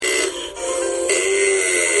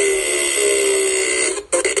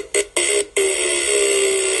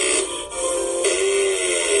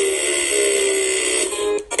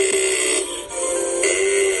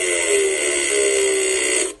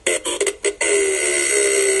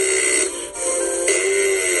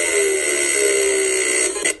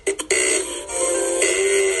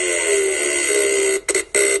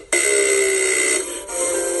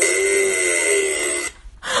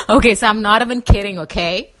Okay, so I'm not even kidding,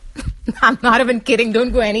 okay? I'm not even kidding.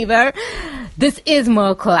 Don't go anywhere. This is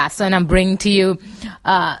Mer Colasso, and I'm bringing to you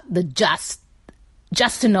the Just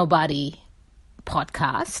a Nobody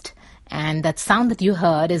podcast. And that sound that you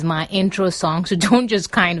heard is my intro song. So don't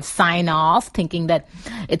just kind of sign off thinking that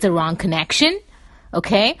it's a wrong connection,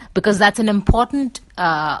 okay? Because that's an important,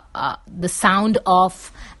 the sound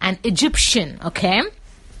of an Egyptian, okay?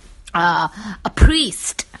 A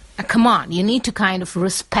priest. Come on, you need to kind of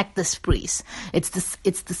respect this priest. It's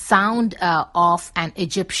the sound of an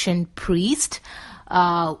Egyptian priest.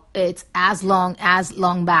 It's as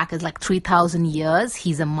long back as like 3,000 years.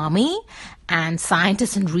 He's a mummy, and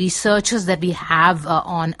scientists and researchers that we have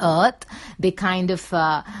on Earth, they kind of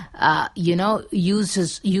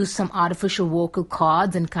use some artificial vocal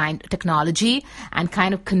cords and technology and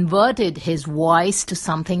kind of converted his voice to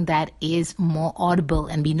something that is more audible,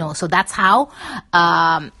 and we know. So that's how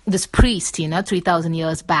this priest, 3,000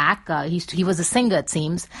 years back, he was a singer, it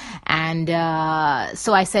seems. And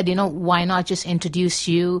so I said, why not just introduce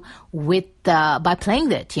you with by playing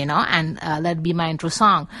that, and let it be my intro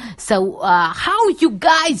song. So how are you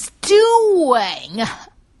guys doing?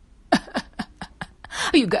 How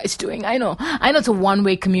are you guys doing? I know it's a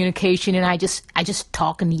one-way communication, and I just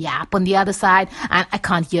talk and yap on the other side, and I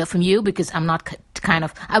can't hear from you because I'm not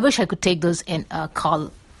I wish I could take those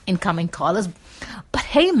incoming callers, but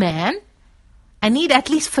hey man, I need at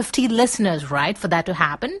least 50 listeners, right, for that to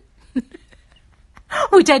happen?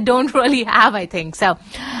 Which I don't really have, I think. So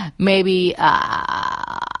maybe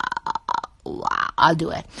I'll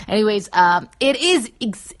do it. Anyways,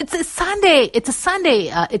 it's a Sunday. It's a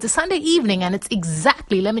Sunday evening, and it's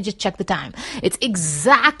exactly, let me just check the time. It's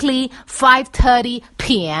exactly 5:30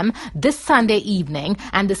 p.m. this Sunday evening,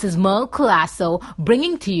 and this is Mer Colasso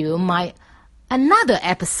bringing to you another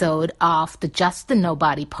episode of the Just the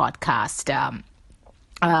Nobody podcast.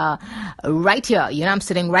 Right here, I'm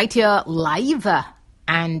sitting right here live,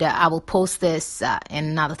 and I will post this in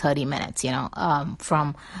another 30 minutes,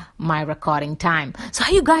 from my recording time. So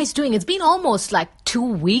how you guys doing? It's been almost like 2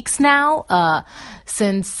 weeks now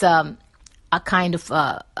since I kind of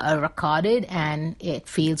recorded, and it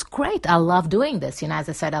feels great. I love doing this. As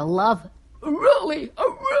I said, I really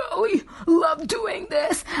love doing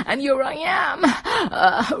this, and here I am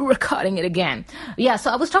recording it again. Yeah, so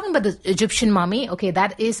I was talking about the Egyptian mummy. Okay,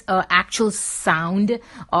 that is an actual sound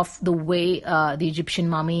of the way the Egyptian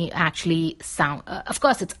mummy actually sound. Of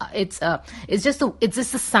course, it's just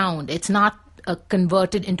a sound. It's not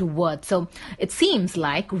converted into words. So it seems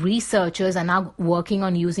like researchers are now working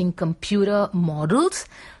on using computer models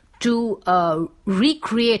to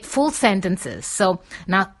recreate full sentences. So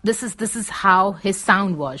now this is how his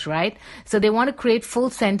sound was, right? So they want to create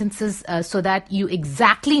full sentences so that you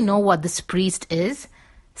exactly know what this priest is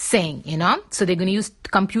saying, So they're going to use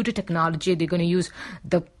computer technology. They're going to use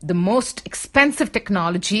the most expensive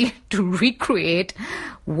technology to recreate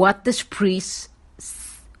what this priest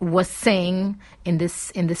was saying in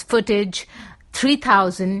this footage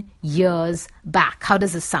 3,000 years back. How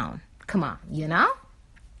does it sound? Come on,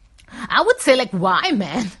 I would say, why,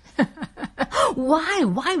 man?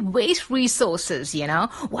 Why waste resources,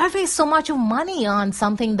 Why waste so much of money on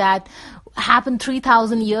something that happened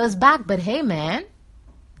 3,000 years back? But hey, man,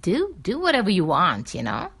 do whatever you want,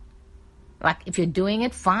 if you're doing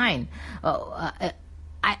it, fine.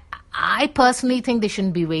 I personally think they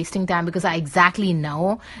shouldn't be wasting time, because I exactly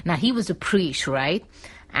know. Now, he was a priest, right?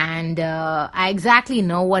 And I exactly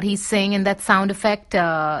know what he's saying in that sound effect.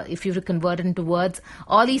 If you were to convert it into words,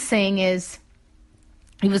 all he's saying is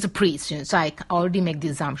he was a priest. So I already make the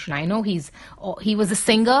assumption. I know he was a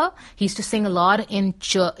singer. He used to sing a lot in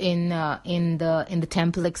the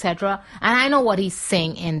temple, etc. And I know what he's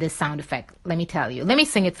saying in this sound effect. Let me tell you. Let me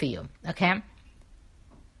sing it for you. Okay.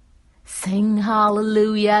 Sing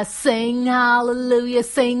hallelujah, sing hallelujah,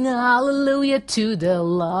 sing hallelujah to the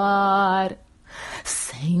Lord.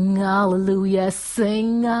 Sing hallelujah,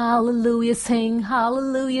 sing hallelujah, sing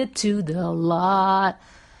hallelujah to the Lord.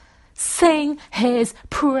 Sing his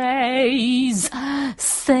praise,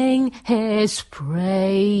 sing his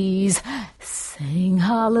praise, sing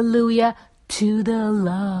hallelujah to the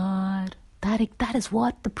Lord. That is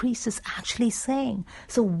what the priest is actually saying.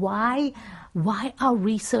 So why are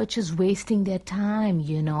researchers wasting their time,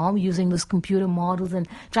 using those computer models and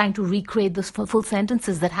trying to recreate those full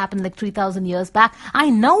sentences that happened like 3,000 years back? I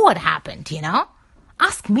know what happened,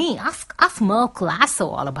 Ask me, ask Mer Colasso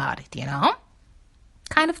all about it,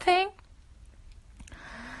 kind of thing.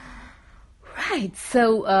 Right,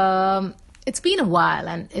 so it's been a while,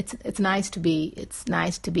 and it's nice to be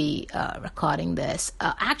recording this.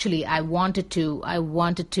 Actually, I wanted to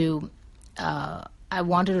I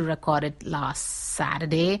wanted to record it last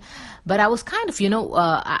Saturday, but I was kind of,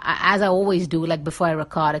 as I always do, like before I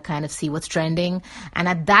record, I kind of see what's trending. And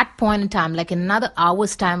at that point in time, like in another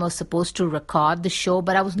hour's time, I was supposed to record the show,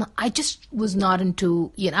 but I just was not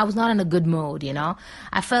into, I was not in a good mood,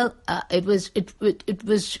 I felt it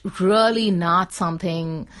was really not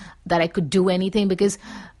something that I could do anything because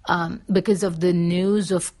of the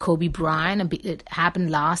news of Kobe Bryant. It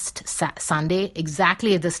happened last Sunday,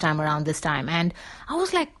 exactly at around this time. And I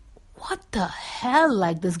was like, what the hell?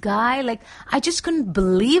 Like this guy, like I just couldn't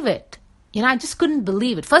believe it. I just couldn't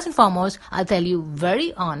believe it. First and foremost, I'll tell you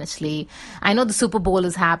very honestly, I know the Super Bowl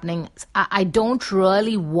is happening. I don't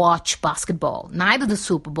really watch basketball, neither the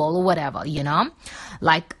Super Bowl or whatever,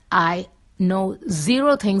 Like I know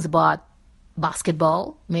zero things about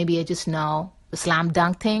basketball. Maybe I just know the slam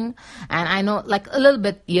dunk thing, and I know like a little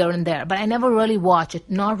bit here and there, but I never really watch it,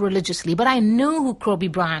 not religiously. But I knew who Kobe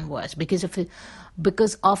Bryant was because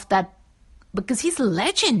that, because he's a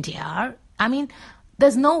legend, yeah. I mean,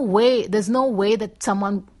 there's no way that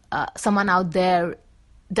someone out there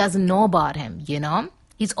doesn't know about him,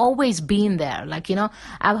 He's always been there. Like,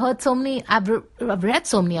 I've read so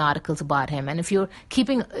many articles about him. And if you're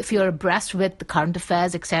abreast with the current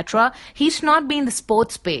affairs, etc., he's not been the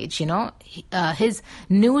sports page, His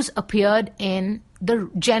news appeared in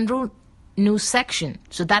the general news section.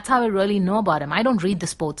 So that's how I really know about him. I don't read the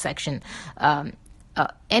sports section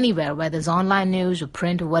anywhere, whether it's online news or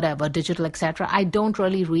print or whatever, digital, etc. I don't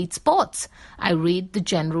really read sports. I read the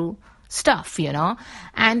general stuff,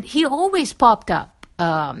 And he always popped up.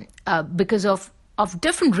 Because of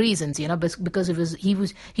different reasons, because he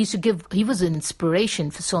was an inspiration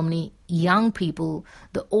for so many young people,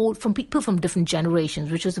 from people from different generations,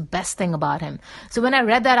 which was the best thing about him. So when I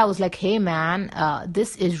read that, I was like, hey man,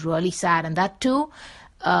 this is really sad. And that too,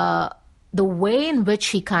 the way in which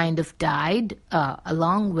he kind of died,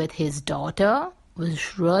 along with his daughter,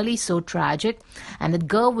 was really so tragic. And the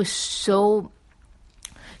girl was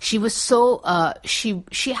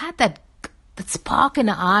she had that spark in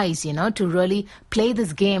her eyes, to really play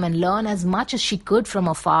this game and learn as much as she could from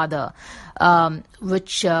her father,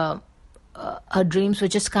 which her dreams were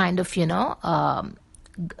just kind of,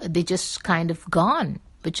 they just kind of gone,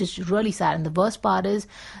 which is really sad. And the worst part is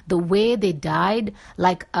the way they died.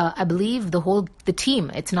 Like, I believe the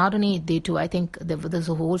team, it's not only they two, I think there's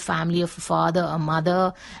a whole family of a father, a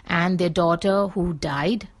mother, and their daughter who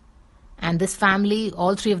died. And this family,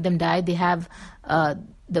 all three of them died. They have,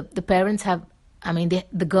 the parents have,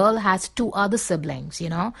 the girl has two other siblings,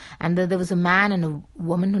 and there was a man and a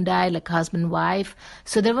woman who died, like husband, wife.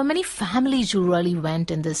 So there were many families who really went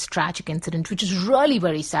in this tragic incident, which is really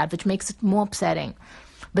very sad, which makes it more upsetting.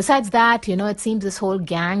 Besides that, it seems this whole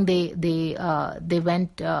gang, they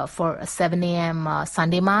went for a 7 a.m.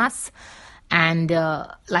 Sunday mass, and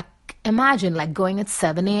like, imagine like going at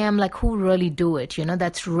 7 a.m., like who really do it?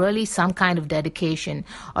 That's really some kind of dedication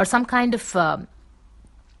or some kind of,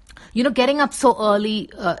 getting up so early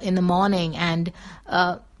in the morning. And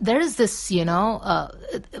there is this,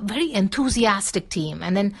 very enthusiastic team.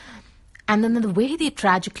 And then the way they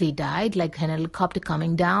tragically died, like an helicopter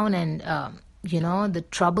coming down and, the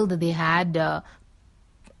trouble that they had,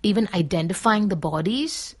 even identifying the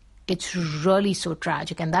bodies, it's really so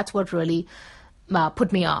tragic. And that's what really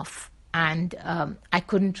put me off. And I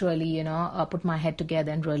couldn't really, put my head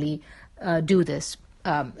together and really do this,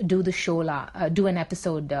 do the show, do an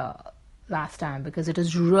episode last time, because it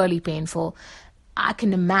was really painful. I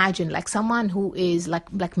can imagine like someone who is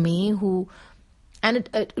like me, who, and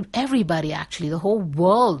everybody actually, the whole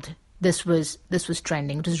world, this was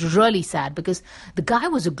trending. It was really sad because the guy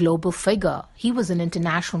was a global figure. He was an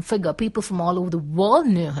international figure. People from all over the world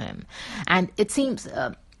knew him. And it seems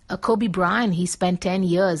Kobe Bryant, he spent 10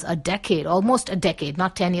 years, almost a decade,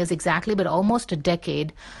 not 10 years exactly, but almost a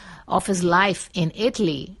decade of his life in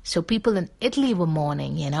Italy. So people in Italy were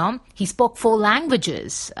mourning, He spoke 4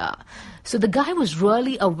 languages. So the guy was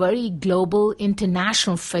really a very global,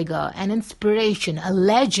 international figure, an inspiration, a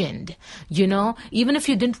legend, Even if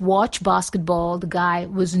you didn't watch basketball, the guy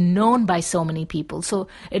was known by so many people. So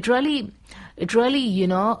it really,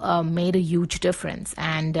 made a huge difference.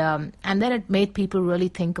 And then it made people really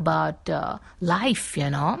think about life,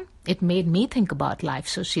 It made me think about life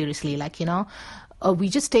so seriously, like, we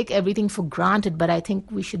just take everything for granted, but I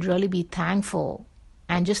think we should really be thankful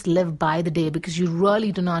and just live by the day, because you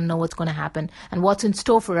really do not know what's going to happen and what's in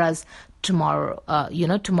store for us tomorrow,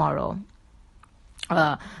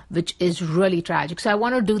 which is really tragic. So I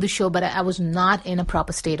want to do the show, but I was not in a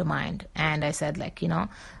proper state of mind. And I said, like,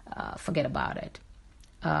 forget about it.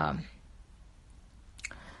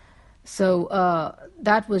 So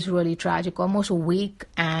that was really tragic, almost a week,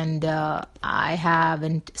 and I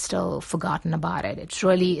haven't still forgotten about it. It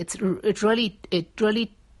really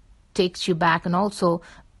takes you back, and also,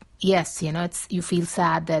 yes, you feel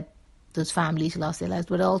sad that those families lost their lives,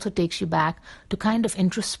 but it also takes you back to kind of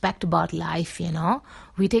introspect about life.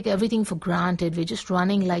 We take everything for granted. We're just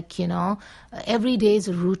running like, every day is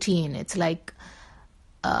a routine. It's like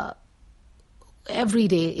every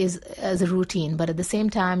day is as a routine, but at the same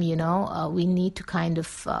time, we need to kind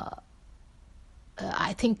of,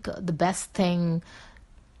 I think the best thing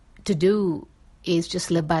to do is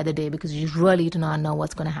just live by the day, because you really do not know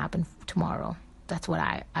what's going to happen tomorrow. That's what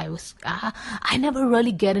I never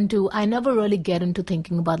really get into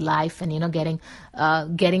thinking about life and, getting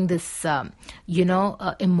this,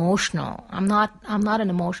 emotional. I'm not an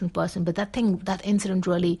emotional person, but that incident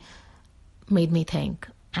really made me think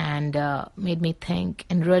and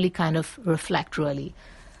really kind of reflect, really.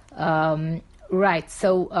 Right.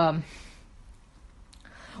 So,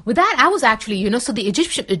 with that, I was actually, so the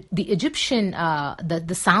Egyptian,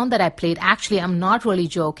 the sound that I played, actually, I'm not really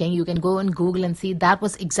joking. You can go and Google and see that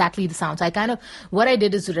was exactly the sound. So what I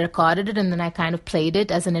did is recorded it and then I kind of played it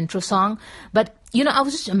as an intro song. But, I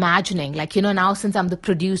was just imagining, like, now since I'm the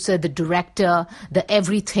producer, the director, the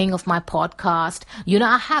everything of my podcast,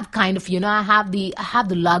 I have kind of, I have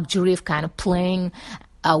the luxury of kind of playing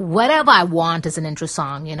whatever I want as an intro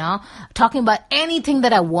song, talking about anything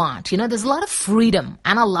that I want. There's a lot of freedom,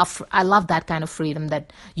 and I love that kind of freedom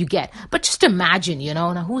that you get. But just imagine,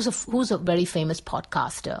 now who's a very famous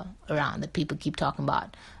podcaster around that people keep talking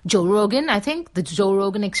about? Joe Rogan. I think the Joe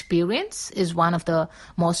Rogan Experience is one of the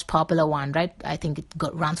most popular one, right? I think it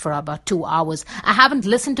runs for about 2 hours. I haven't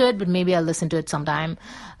listened to it, but maybe I'll listen to it sometime.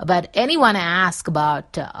 But anyone I ask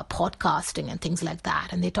about podcasting and things like that,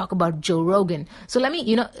 and they talk about Joe Rogan. So let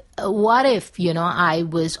me, what if, I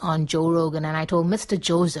was on Joe Rogan and I told Mr.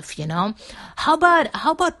 Joseph, how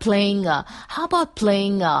about playing, the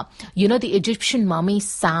Egyptian mummy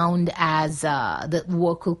sound as the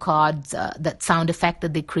vocal cords, that sound effect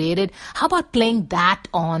that they created. How about playing that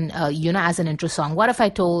on, as an intro song? What if I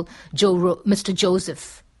told Mr.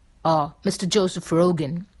 Joseph or Mr. Joseph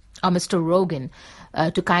Rogan or Mr. Rogan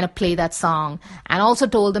to kind of play that song, and also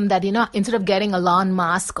told them that, instead of getting Elon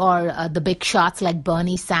Musk or the big shots like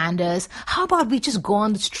Bernie Sanders, how about we just go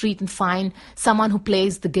on the street and find someone who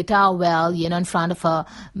plays the guitar well, in front of a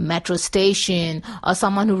metro station, or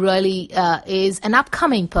someone who really is an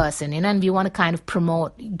upcoming person, and we want to kind of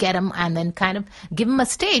get them and then kind of give them a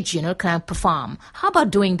stage, kind of perform. How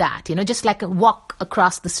about doing that, just like a walk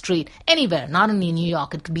across the street, anywhere, not only in New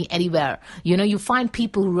York, it could be anywhere. You find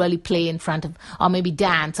people who really play in front of, or maybe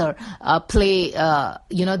dance or play,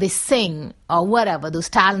 they sing or whatever, those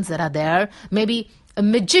talents that are there. Maybe a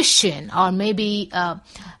magician, or maybe a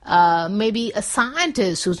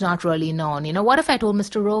scientist who's not really known. What if I told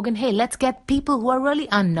Mr. Rogan, hey, let's get people who are really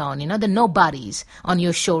unknown, the nobodies on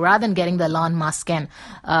your show, rather than getting the Elon Musk and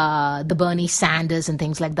the Bernie Sanders and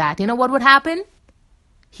things like that. What would happen?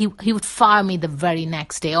 He would fire me the very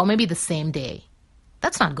next day, or maybe the same day.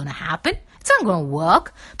 That's not going to happen. It's not going to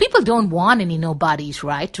work. People don't want any nobodies,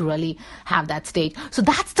 right, to really have that stage. So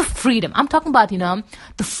that's the freedom. I'm talking about,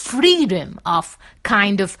 the freedom of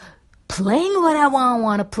kind of playing what I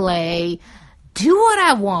want to play, do what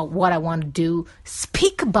I want to do,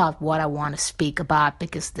 speak about what I want to speak about,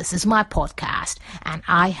 because this is my podcast and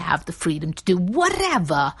I have the freedom to do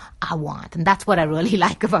whatever I want. And that's what I really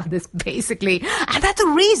like about this, basically. And that's the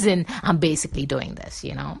reason I'm basically doing this,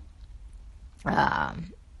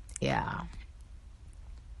 Yeah.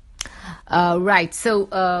 Right. So,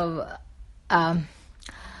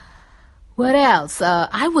 what else?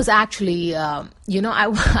 I was actually, I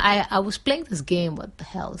was playing this game. What the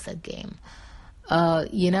hell is that game?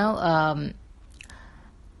 What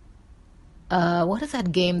is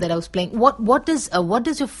that game that I was playing? What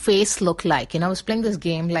does your face look like? I was playing this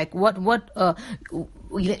game. Like there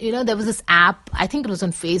was this app, I think it was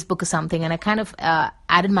on Facebook or something, and I kind of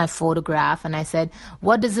added my photograph, and I said,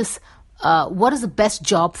 what is the best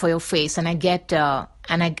job for your face? And I get,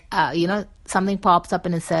 something pops up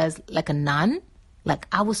and it says, like, a nun. Like,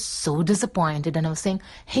 I was so disappointed, and I was saying,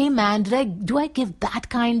 hey man, do I give that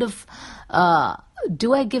kind of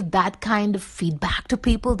feedback to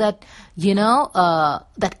people, that,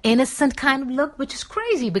 that innocent kind of look, which is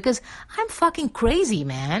crazy, because I'm fucking crazy,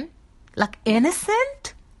 man. Like,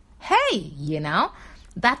 innocent? Hey,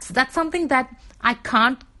 that's something that I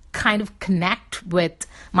can't kind of connect with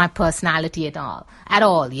my personality at all.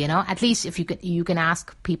 At least if you can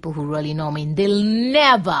ask people who really know me, they'll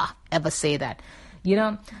never ever say that.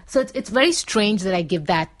 So it's very strange that I give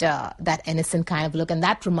that innocent kind of look, and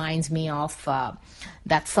that reminds me of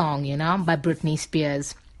that song, by Britney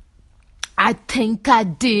Spears. I think I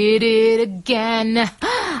did it again.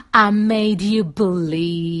 I made you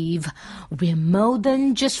believe we're more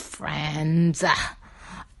than just friends.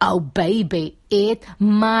 Oh, baby, it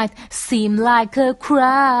might seem like a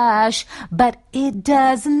crush, but it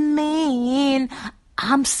doesn't mean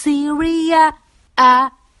I'm serious.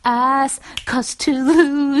 'Cause to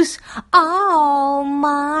lose all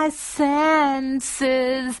my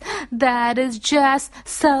senses, that is just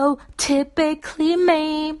so typically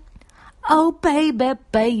me. Oh, baby,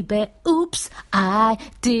 baby, oops, I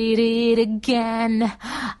did it again.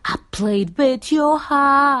 I played with your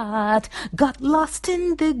heart, got lost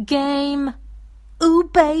in the game. Ooh,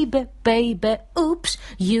 baby, baby, oops,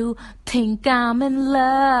 you think I'm in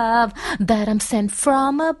love, that I'm sent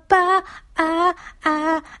from above. I'm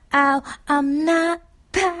not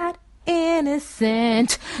that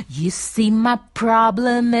innocent. You see, my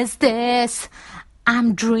problem is this: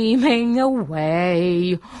 I'm dreaming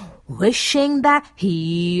away, wishing that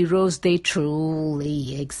heroes, they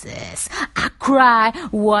truly exist. I cry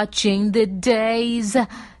watching the days.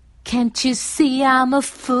 Can't you see I'm a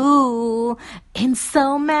fool in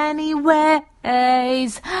so many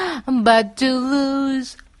ways? But to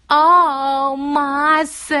lose all my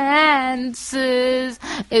senses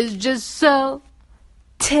is just so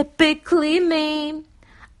typically me.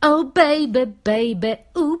 Oh, baby, baby,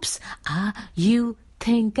 oops, you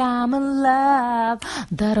think I'm in love,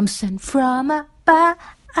 that I'm sent from above.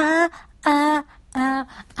 I'm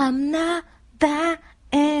not that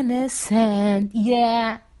innocent.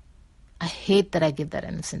 Yeah, I hate that I give that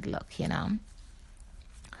innocent look,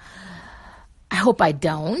 I hope I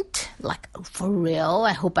don't, like, for real,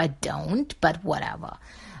 I hope I don't, but whatever.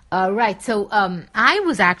 Right, so I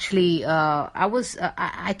was actually,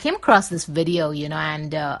 I came across this video,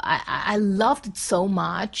 and I loved it so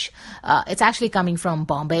much. It's actually coming from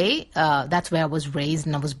Bombay. That's where I was raised,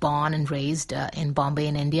 and I was born and raised in Bombay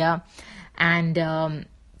in India. And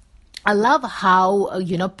I love how,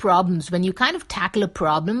 problems, when you kind of tackle a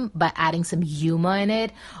problem by adding some humor in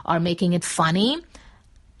it or making it funny,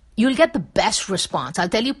 you'll get the best response. I'll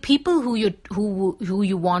tell you, people who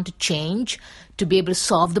you want to change to be able to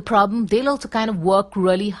solve the problem, they'll also kind of work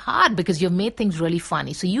really hard because you've made things really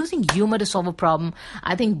funny. So using humor to solve a problem,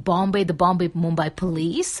 I think the Mumbai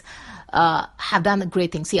police have done a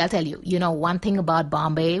great thing. See, I'll tell you, one thing about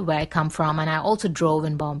Bombay, where I come from, and I also drove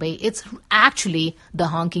in Bombay, it's actually the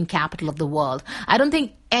honking capital of the world. I don't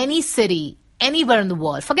think any city anywhere in the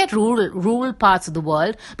world, forget rural parts of the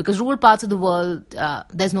world, because rural parts of the world,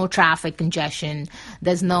 there's no traffic congestion,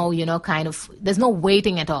 there's no, there's no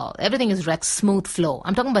waiting at all. Everything is like smooth flow.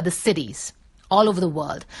 I'm talking about the cities all over the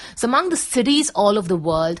world. So among the cities all over the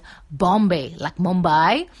world, Bombay, like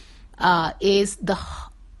Mumbai, is the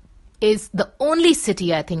only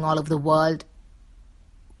city, I think, all over the world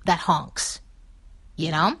that honks.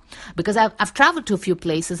 Because I've traveled to a few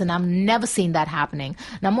places and I've never seen that happening.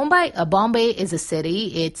 Now, Bombay is a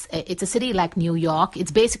city. It's a city like New York. It's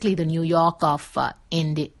basically the New York of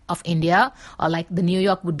India, or like the New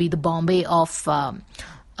York would be the Bombay of the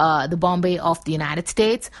United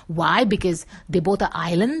States. Why? Because they both are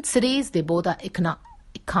island cities. They both are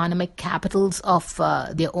economic capitals of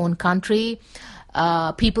their own country.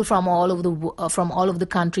 People from all over the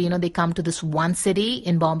country, they come to this one city.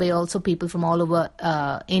 In Bombay also, people from all over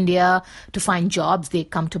India to find jobs, they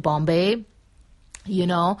come to Bombay,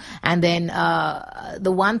 and then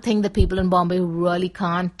the one thing that people in Bombay really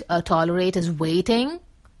can't tolerate is waiting.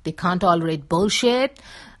 They can't tolerate bullshit.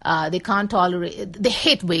 They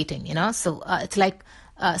hate waiting, so it's like,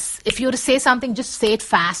 if you were to say something, just say it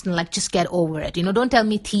fast and just get over it. Don't tell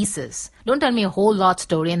me thesis. Don't tell me a whole lot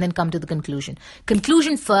story and then come to the conclusion.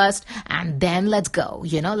 Conclusion first, and then let's go.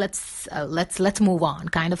 Let's move on,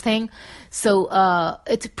 kind of thing. So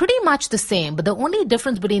it's pretty much the same. But the only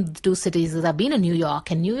difference between the two cities is I've been in New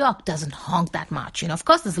York, and New York doesn't honk that much. Of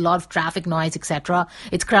course, there's a lot of traffic noise, etc.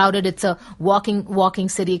 It's crowded. It's a walking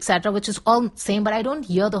city, etc. Which is all same. But I don't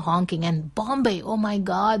hear the honking. And Bombay, oh my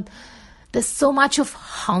God. There's so much of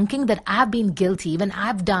honking that I've been guilty. Even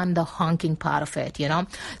I've done the honking part of it,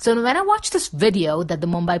 So when I watched this video that the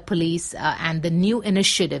Mumbai police and the new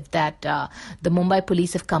initiative that the Mumbai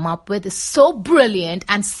police have come up with is so brilliant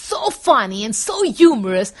and so funny and so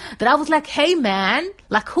humorous that I was like, hey man,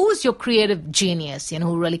 who's your creative genius,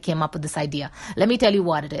 who really came up with this idea? Let me tell you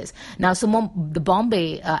what it is. Now, so the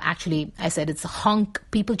Bombay, actually, I said it's a honk.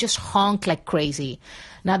 People just honk like crazy.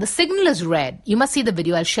 Now the signal is red. You must see the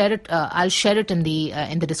video. I'll share it in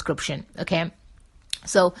the description. Okay.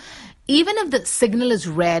 So even if the signal is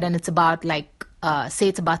red and it's about like, say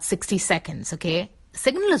it's about 60 seconds, okay?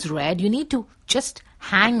 Signal is red, you need to just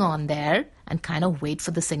hang on there and kind of wait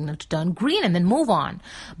for the signal to turn green and then move on.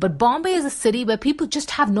 But Bombay is a city where people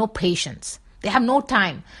just have no patience. They have no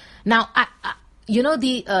time. Now,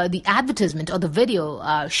 the advertisement or the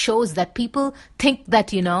video shows that people think that,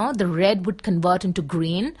 the red would convert into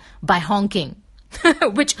green by honking.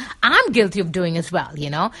 Which I'm guilty of doing as well,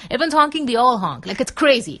 Everyone's honking, we all honk. Like, it's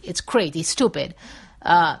crazy. It's crazy, stupid.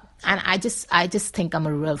 And I just think I'm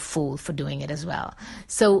a real fool for doing it as well.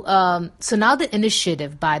 So now the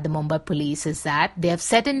initiative by the Mumbai police is that they have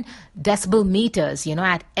set in decibel meters,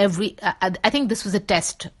 at every, I think this was a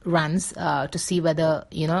test runs to see whether,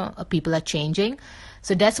 people are changing.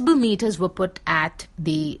 So decibel meters were put at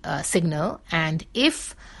the signal, and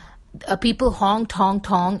if people honked,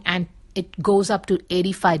 and it goes up to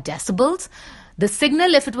 85 decibels, the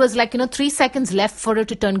signal, if it was like, 3 seconds left for it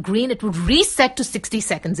to turn green, it would reset to 60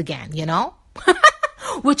 seconds again,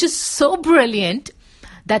 which is so brilliant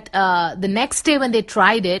that the next day when they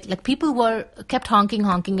tried it, like people kept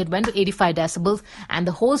honking, it went to 85 decibels and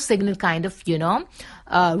the whole signal kind of,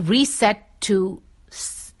 reset to,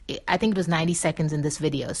 I think it was 90 seconds in this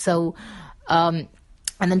video. So, and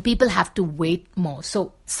then people have to wait more.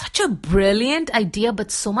 So such a brilliant idea, but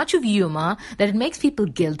so much of humor that it makes people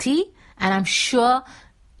guilty. And I'm sure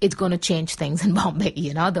it's going to change things in Bombay.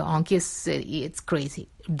 The honkiest city, it's crazy.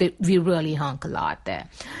 We really honk a lot there.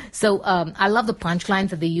 So I love the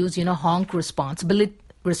punchlines that they use, honk responsibly,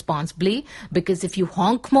 because if you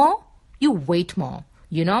honk more, you wait more,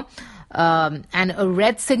 and a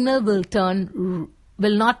red signal will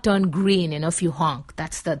not turn green, if you honk.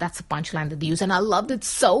 That's the punchline that they use. And I loved it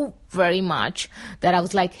so very much that I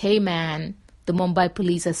was like, hey, man, the Mumbai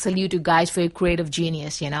police, I salute you guys for your creative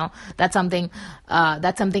genius, That's something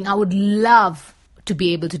I would love to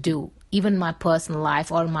be able to do, even in my personal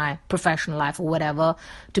life or my professional life or whatever,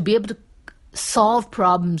 to be able to solve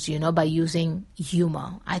problems, by using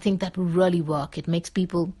humor. I think that would really work. It makes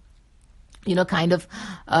people,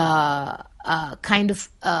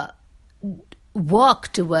 work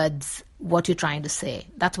towards what you're trying to say.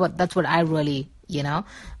 That's what I really,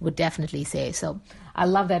 would definitely say. So I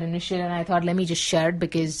love that initiative, and I thought, let me just share it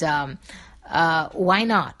because why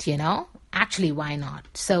not, Actually, why not?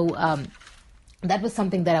 So that was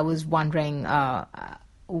something that I was wondering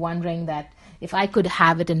that if I could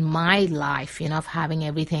have it in my life, of having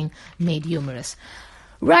everything made humorous.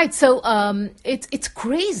 Right, so it's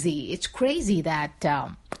crazy. It's crazy that,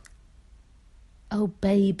 oh,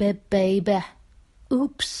 baby,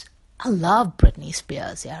 oops. I love Britney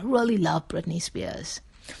Spears. Yeah, I really love Britney Spears.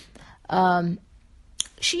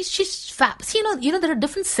 She's fab. See, there are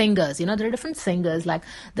different singers. Like,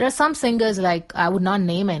 there are some singers, like, I would not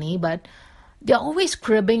name any, but they're always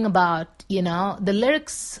cribbing about, the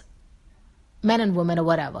lyrics, men and women or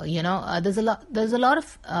whatever, there's a lot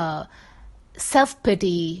of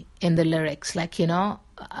self-pity in the lyrics, like,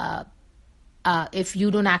 if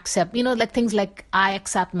you don't accept, like things like, I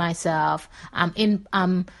accept myself,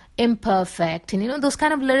 I'm imperfect, and, those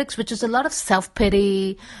kind of lyrics, which is a lot of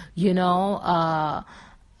self-pity,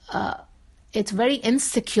 it's very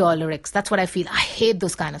insecure lyrics. That's what I feel. I hate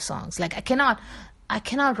those kind of songs. Like, I cannot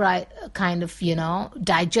write, kind of,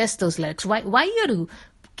 digest those lyrics. Why you to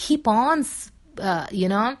keep on,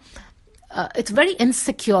 it's very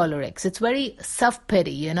insecure lyrics. It's very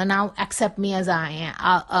self-pity, now accept me as I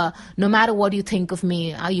am. No matter what you think of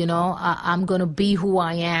me, I'm going to be who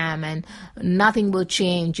I am and nothing will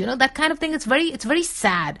change. That kind of thing. It's very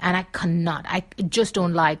sad, and I just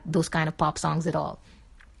don't like those kind of pop songs at all.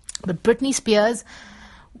 But Britney Spears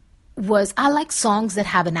I like songs that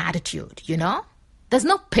have an attitude, There's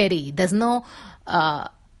no pity. There's no,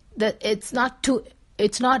 it's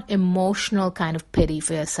not emotional kind of pity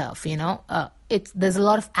for yourself, there's a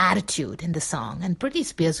lot of attitude in the song, and Britney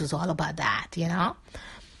Spears was all about that,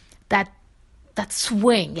 that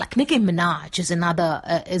swing. Like, Nicki Minaj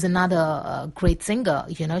is another great singer,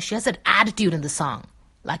 she has that attitude in the song,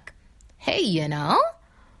 like, hey,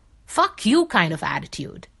 fuck you kind of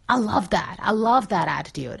attitude. I love that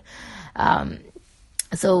attitude.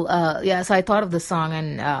 So I thought of the song,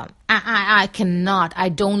 and I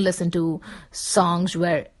don't listen to songs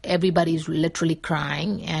where everybody's literally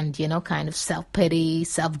crying and, kind of self-pity,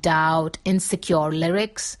 self-doubt, insecure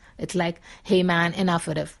lyrics. It's like, hey man, enough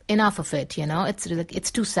of it,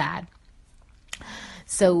 it's too sad.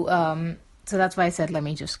 So that's why I said, let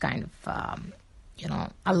me just kind of,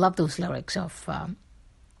 I love those lyrics of,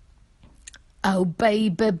 oh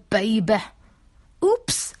baby,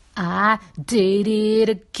 oops, I did it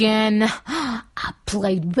again. I I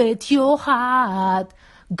played with your heart.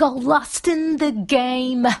 Got lost in the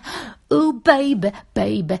game. Ooh, baby,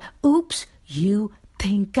 baby, oops, you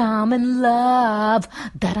think I'm in love,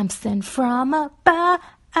 that I'm sent from above.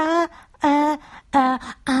 I'm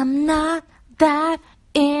not that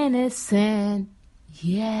innocent.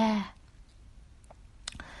 Yeah.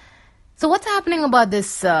 So what's happening about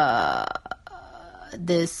this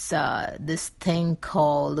this thing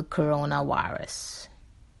called the coronavirus?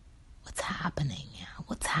 What's happening? Yeah,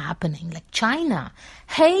 what's happening? Like China.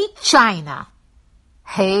 Hey, China.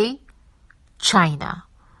 Hey, China.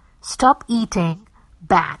 Stop eating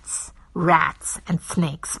bats, rats, and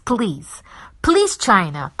snakes, please. Please,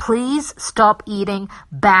 China, please stop eating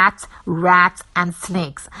bats, rats, and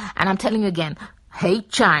snakes. And I'm telling you again, hey,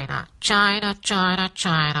 China, China, China,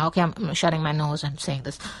 China. Okay, I'm shutting my nose. I'm saying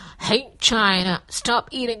this. Hey, China, stop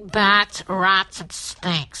eating bats, rats, and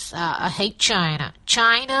snakes. Hey, China,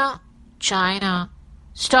 China, China,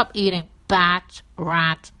 stop eating bats,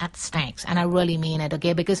 rats, and snakes. And I really mean it,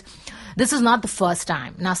 okay? Because this is not the first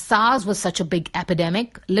time. Now, SARS was such a big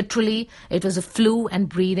epidemic. Literally, it was a flu and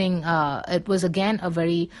breathing. It was, again, a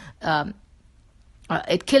very...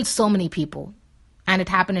 it killed so many people. And it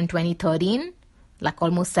happened in 2013, like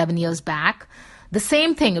almost 7 years back. The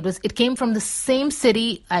same thing. It came from the same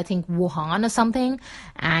city, I think Wuhan or something.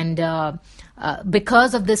 And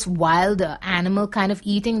because of this wild animal kind of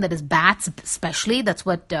eating, that is bats especially, that's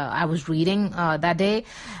what I was reading that day.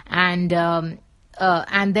 And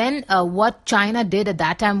then what China did at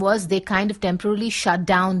that time was they kind of temporarily shut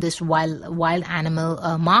down this wild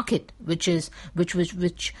animal market, which in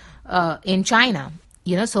China,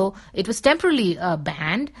 so it was temporarily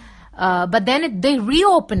banned. But then they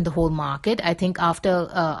reopened the whole market. I think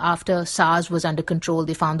after SARS was under control,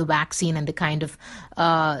 they found the vaccine, and the kind of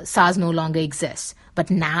SARS no longer exists. But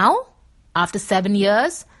now, after 7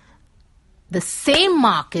 years, the same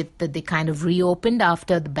market that they kind of reopened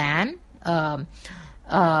after the ban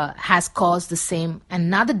has caused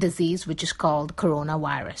another disease, which is called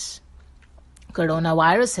coronavirus.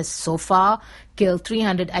 Coronavirus has so far killed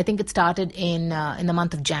 300. I think it started in the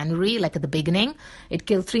month of January, like at the beginning. It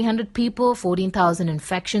killed 300 people, 14,000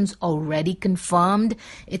 infections already confirmed.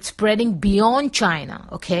 It's spreading beyond China.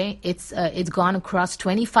 Okay, it's gone across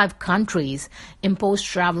 25 countries, imposed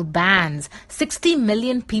travel bans. 60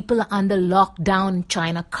 million people are under lockdown in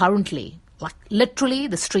China currently. Like literally,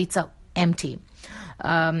 the streets are empty.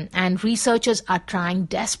 And researchers are trying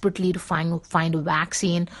desperately to find a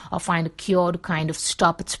vaccine or find a cure to kind of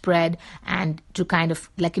stop its spread, and to kind of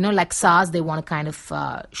like SARS, they want to kind of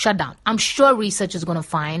shut down. I'm sure researchers are going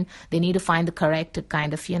to they need to find the correct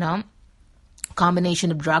kind of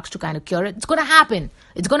combination of drugs to kind of cure it. It's going to happen.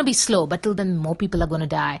 It's going to be slow, but till then more people are going to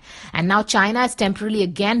die. And now China has temporarily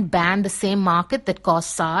again banned the same market that caused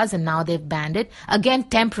SARS, and now they've banned it again,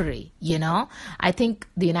 temporary. I think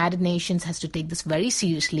the United Nations has to take this very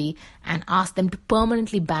seriously and ask them to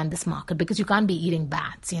permanently ban this market, because you can't be eating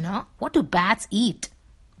bats. What do bats eat?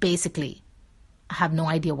 Basically, I have no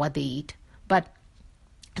idea what they eat, but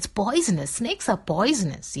it's poisonous. Snakes are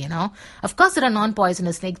poisonous. Of course there are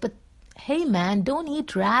non-poisonous snakes, but hey man, don't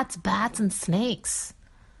eat rats, bats, and snakes.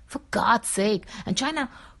 For God's sake. And China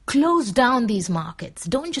closed down these markets.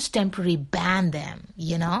 Don't just temporarily ban them,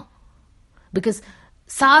 Because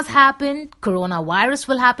SARS happened, coronavirus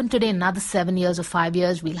will happen today. Another 7 years or 5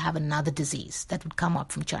 years, we'll have another disease that would come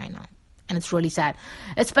up from China. And it's really sad.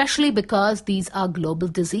 Especially because these are global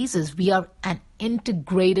diseases. We are an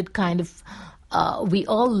integrated kind of... we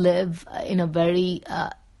all live in a very...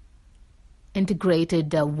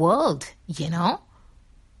 integrated world,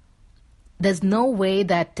 There's no way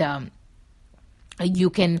that we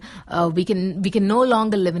can no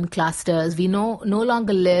longer live in clusters. We no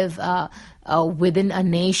longer live within a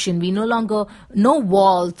nation. We no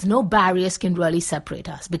walls, no barriers can really separate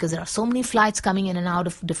us, because there are so many flights coming in and out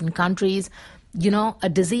of different countries. A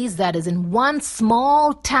disease that is in one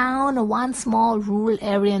small town or one small rural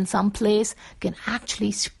area in some place can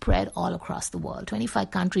actually spread all across the world.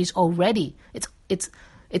 25 countries already. It's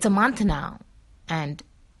a month now. And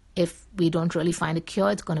if we don't really find a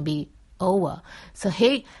cure, it's going to be over. So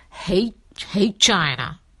hey,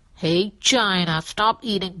 China. Hey, China, stop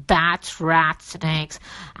eating bats, rats, snakes.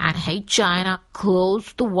 And hey, China,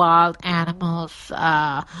 close the wild animals,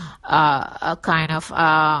 the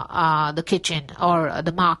kitchen or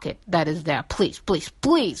the market that is there. Please, please,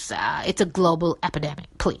 please. It's a global epidemic.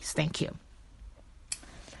 Please, thank you.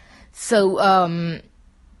 So, and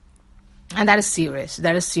that is serious.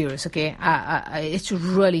 That is serious, okay? It's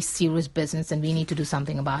really serious business, and we need to do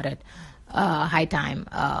something about it. High time.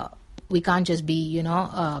 We can't just be,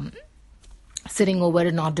 sitting over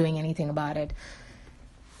it, not doing anything about it.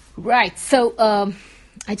 Right. So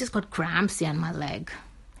I just got cramps on my leg.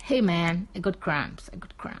 Hey man, I got cramps.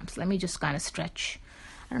 Let me just kind of stretch.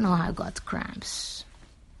 I don't know how I got cramps.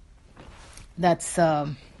 That's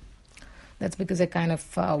because I kind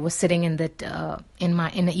of was sitting in that in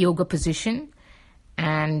a yoga position,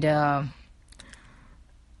 and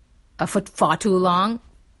for far too long,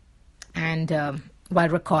 and while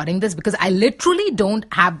recording this, because I literally don't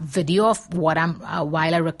have video of what I'm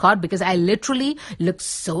while I record, because I literally look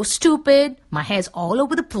so stupid. My hair's all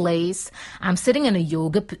over the place. I'm sitting in a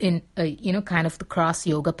yoga kind of the cross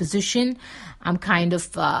yoga position. I'm kind of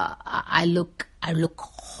I look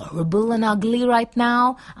horrible and ugly right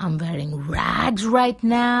now. I'm wearing rags right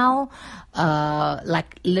now,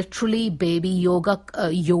 like literally baby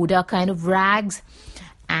Yoda kind of rags,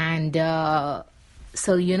 and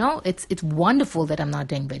so it's wonderful that I'm not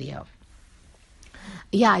doing video.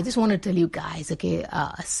 Yeah, I just want to tell you guys, okay,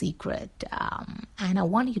 a secret, and I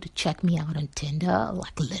want you to check me out on Tinder.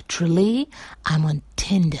 Like literally, I'm on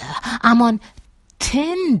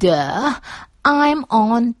Tinder.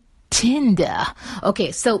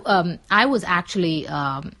 Okay, so I was actually,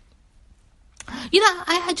 I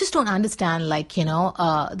just don't understand. Like there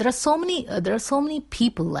are so many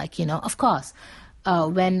people. Like of course,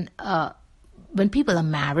 when people are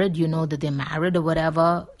married, that they're married or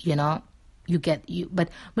whatever. But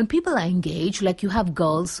when people are engaged, like you have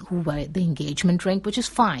girls who wear the engagement ring, which is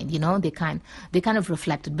fine. They kind of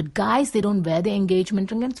reflect it. But guys, they don't wear the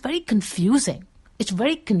engagement ring, and it's very confusing. It's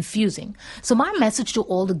very confusing. So my message to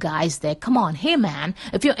all the guys there, come on, hey man,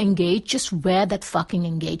 if you're engaged, just wear that fucking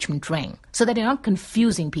engagement ring so that you're not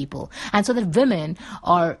confusing people. And so that women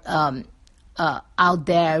are out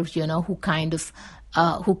there, who kind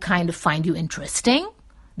of find you interesting.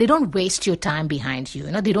 They don't waste your time behind you.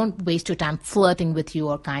 They don't waste your time flirting with you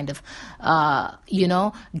or kind of,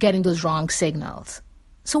 getting those wrong signals.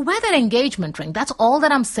 So wear that engagement ring. That's all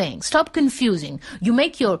that I'm saying. Stop confusing. You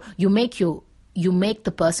make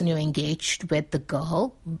the person you're engaged with, the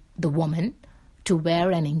girl, the woman, to wear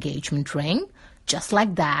an engagement ring. Just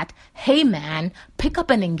like that. Hey man, pick up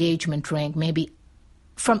an engagement ring, maybe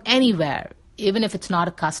from anywhere, even if it's not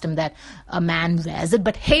a custom that a man wears it.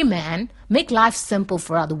 But hey man, make life simple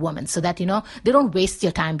for other women so that, they don't waste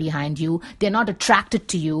your time behind you. They're not attracted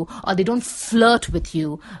to you, or they don't flirt with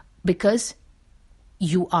you because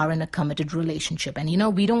you are in a committed relationship. And,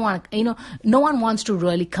 we don't want, no one wants to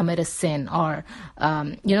really commit a sin or,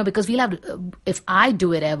 because we'll have, if I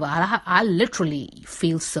do it ever, I literally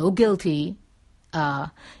feel so guilty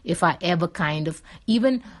if I ever kind of,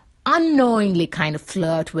 even unknowingly kind of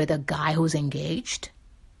flirt with a guy who's engaged.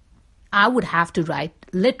 I would have to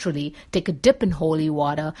literally take a dip in holy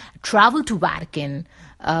water, travel to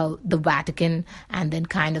the Vatican, and then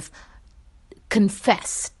kind of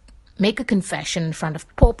make a confession in front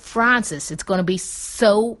of Pope Francis. It's going to be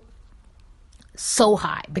so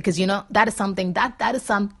high, because that is something that is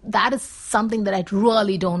something that I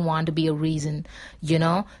really don't want to be a reason,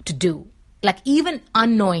 to do. Like even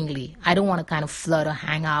unknowingly, I don't want to kind of flirt or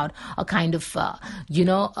hang out or kind of,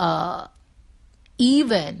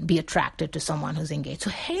 even be attracted to someone who's engaged. So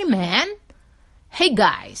hey man, hey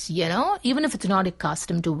guys, even if it's not a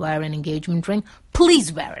custom to wear an engagement ring,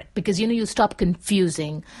 please wear it, because you stop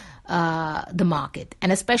confusing the market.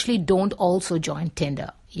 And especially don't also join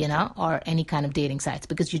Tinder, or any kind of dating sites,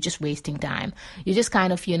 because you're just wasting time. You're just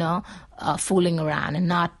kind of, fooling around and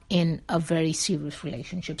not in a very serious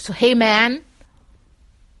relationship. So hey man,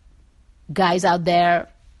 guys out there,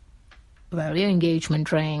 wear your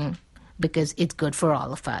engagement ring, because it's good for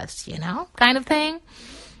all of us, kind of thing.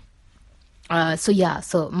 So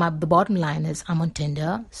the bottom line is I'm on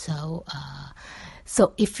Tinder. So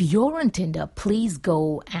if you're on Tinder, please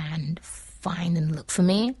go and find and look for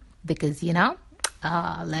me, because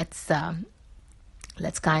let's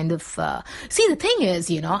kind of see, the thing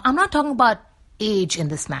is, I'm not talking about age in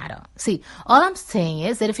this matter. See, all I'm saying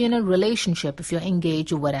is that if you're in a relationship, if you're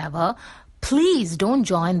engaged or whatever, please don't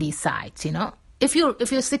join these sites. If you're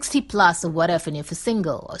 60 plus or whatever, and if you're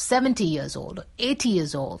single, or 70 years old or 80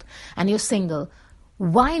 years old and you're single,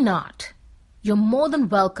 why not? You're more than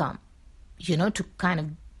welcome, to kind of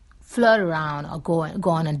flirt around or go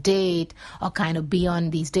on a date or kind of be on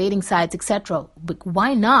these dating sites, etc. But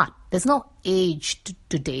why not? There's no age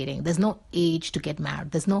to dating. There's no age to get married.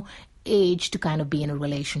 There's no age to kind of be in a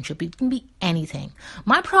relationship. It can be anything.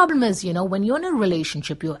 My problem is, when you're in a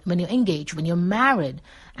relationship, when you're engaged, when you're married,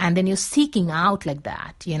 and then you're seeking out like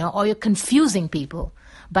that, or you're confusing people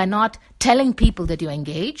by not telling people that you're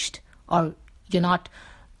engaged, or you're not,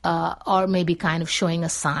 or maybe kind of showing a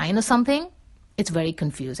sign or something. it's very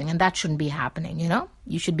confusing, and that shouldn't be happening.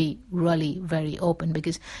 You should be really very open,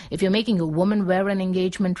 because if you're making a woman wear an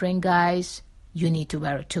engagement ring, guys, you need to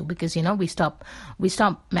wear it too, because we stop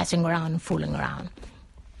messing around and fooling around.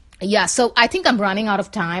 Yeah, so I think I'm running out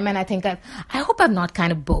of time, and I hope I've not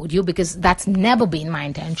kind of bored you, because that's never been my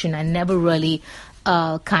intention. I never really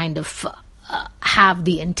have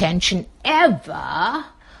the intention ever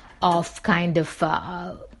of kind of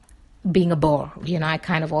being a bore. I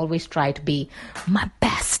kind of always try to be my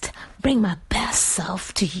best, bring my best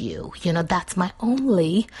self to you. That's my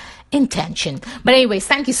only intention. But anyways,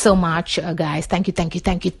 thank you so much, guys. Thank you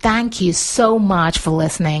so much for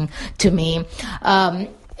listening to me.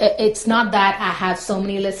 It's not that I have so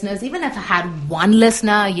many listeners. Even if I had one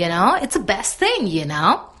listener, it's the best thing,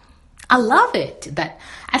 I love it that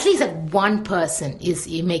at least that one person is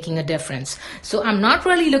making a difference. So I'm not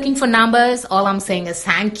really looking for numbers. All I'm saying is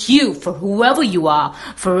thank you for whoever you are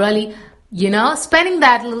for really, spending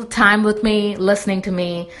that little time with me, listening to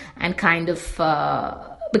me, and kind of,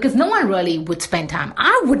 because no one really would spend time.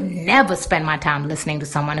 I would never spend my time listening to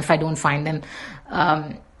someone if I don't find them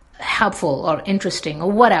helpful or interesting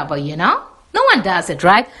or whatever, No one does it,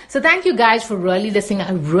 right? So thank you guys for really listening.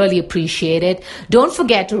 I really appreciate it. Don't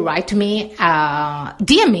forget to write to me,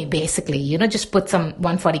 DM me basically, just put some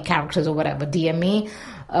 140 characters or whatever, DM me.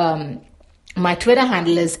 My Twitter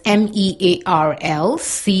handle is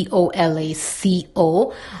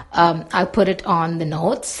MEARLCOLACO. I'll put it on the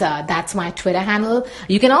notes. That's my Twitter handle.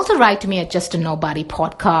 You can also write to me at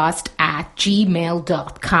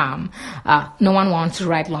justanobodipodcast@gmail.com. No one wants to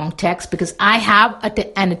write long text because I have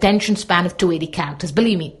an attention span of 280 characters.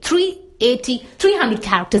 Believe me, 300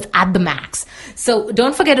 characters at the max. So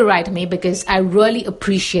don't forget to write to me, because I really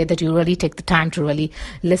appreciate that you really take the time to really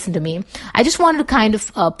listen to me. I just wanted to kind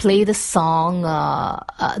of play this song,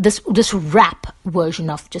 this rap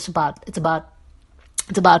version of it's about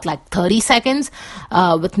like 30 seconds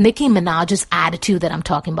with Nicki Minaj's Attitude that I'm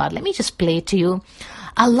talking about. Let me just play it to you.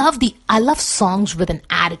 I love songs with an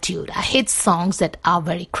attitude. I hate songs that are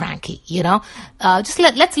very cranky,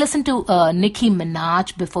 let's listen to Nicki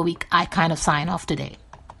Minaj before I kind of sign off today.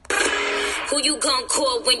 Who you gon'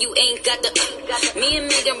 call when you ain't got the me and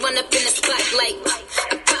Megan run up in the spotlight.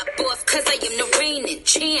 I pop off cause I am the reigning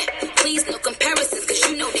champ. Please no comparisons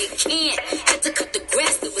cause they can't. Had to cut the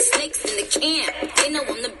grass, there was snakes in the camp. They know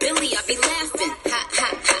I'm the Billy, I be laughing. Ha ha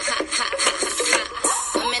ha ha ha ha ha.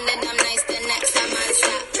 I'm in and I'm nice, the next time I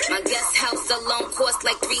stop. My guest house alone cost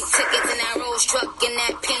like 3 tickets, and I rose truck in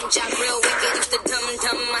that paint job real wicked. Used to dumb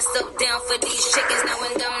myself down for these chickens. Now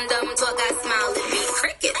when dumb talk, I smile and be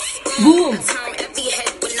crickets. Boom. I turn every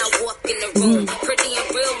head when I walk in the room. Pretty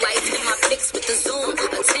in real life, in my pics with the zoom. A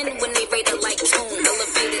 10 when they rate it like tune.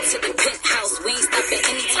 Elevated to the penthouse, we ain't stopping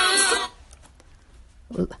anytime soon.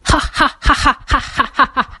 Ha ha ha ha ha ha ha.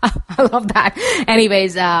 I love that.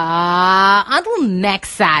 Anyways, until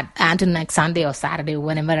next Sunday or Saturday,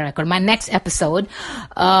 whenever I record my next episode,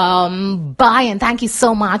 bye, and thank you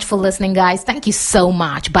so much for listening, guys. Thank you so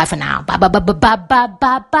much. Bye for now. Bye.